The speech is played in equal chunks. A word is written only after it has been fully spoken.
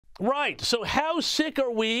Right. So how sick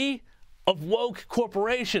are we of woke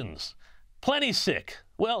corporations? Plenty sick.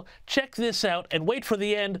 Well, check this out and wait for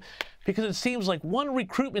the end, because it seems like one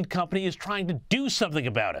recruitment company is trying to do something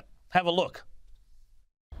about it. Have a look.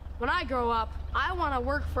 When I grow up, I want to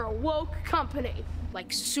work for a woke company,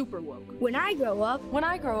 like super woke. When I grow up,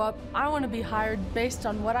 I want to be hired based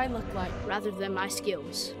on what I look like, rather than my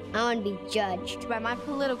skills. I want to be judged By my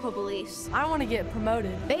political beliefs. I want to get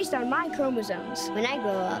promoted based on my chromosomes. When I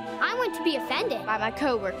grow up, I want to be offended By my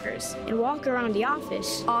coworkers. and walk around the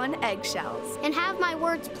office On eggshells. and have my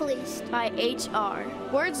words policed. By HR.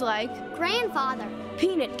 Words like Grandfather.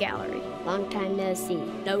 peanut gallery. Long time no see.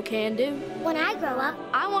 no can do. When I grow up,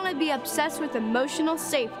 I want to be obsessed with emotional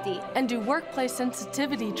safety and do workplace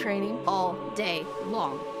sensitivity training. all day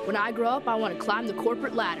long. When I grow up, I want to climb the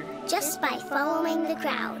corporate ladder. just by following the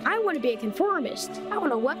crowd. I want to be a conformist. I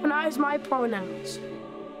want to weaponize my pronouns.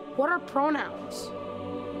 What are pronouns?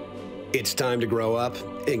 It's time to grow up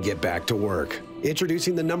and get back to work.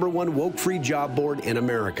 Introducing the #1 woke-free job board in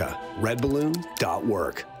America,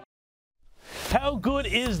 RedBallon.work. How good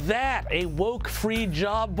is that? A woke-free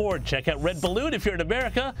job board. Check out RedBallon if you're in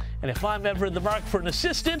America. And if I'm ever in the market for an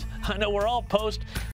assistant, I know where I'll post.